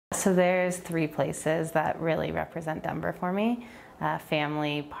So there's three places that really represent Denver for me: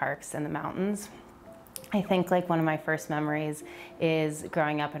 family, parks, and the mountains. I think like one of my first memories is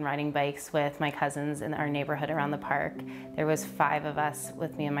growing up and riding bikes with my cousins in our neighborhood around the park. There was 5 of us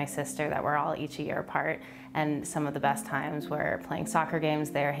with me and my sister that were all each a year apart, and some of the best times were playing soccer games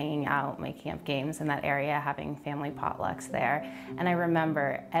there, hanging out, making up games in that area, having family potlucks there. And I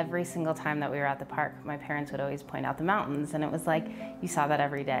remember every single time that we were at the park, my parents would always point out the mountains, and it was like you saw that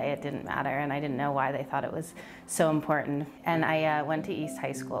every day. It didn't matter, and I didn't know why they thought it was so important. And I went to East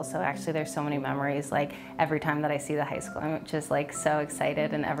High School, so actually there's so many memories. Like every time that I see the high school, I'm just like so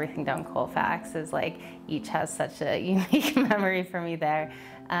excited, and everything down Colfax is like, each has such a unique memory for me there.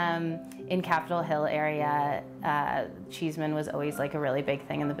 In Capitol Hill area, Cheeseman was always like a really big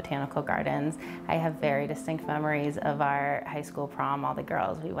thing in the botanical gardens. I have very distinct memories of our high school prom. All the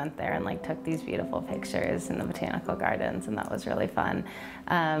girls, we went there and like took these beautiful pictures in the botanical gardens, and that was really fun.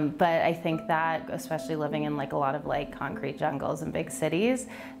 But I think that, especially living in like a lot of like concrete jungles in big cities,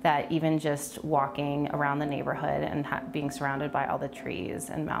 that even just walking around the neighborhood and being surrounded by all the trees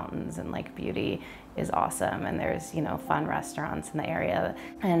and mountains and like beauty is awesome. And there's, you know, fun restaurants in the area.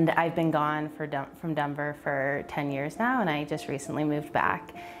 And I've been gone from Denver for 10 years now, and I just recently moved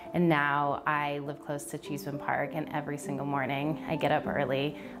back. And now I live close to Cheeseman Park, and every single morning I get up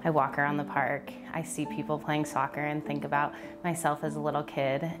early, I walk around the park, I see people playing soccer and think about myself as a little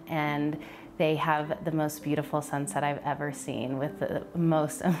kid, and they have the most beautiful sunset I've ever seen, with the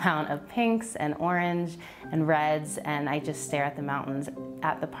most amount of pinks and orange and reds, and I just stare at the mountains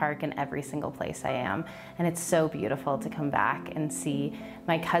at the park in every single place I am. And it's so beautiful to come back and see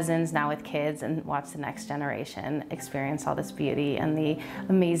my cousins now with kids and watch the next generation experience all this beauty and the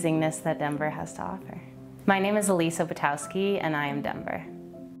amazingness that Denver has to offer. My name is Alyse Opatowski, and I am Denver.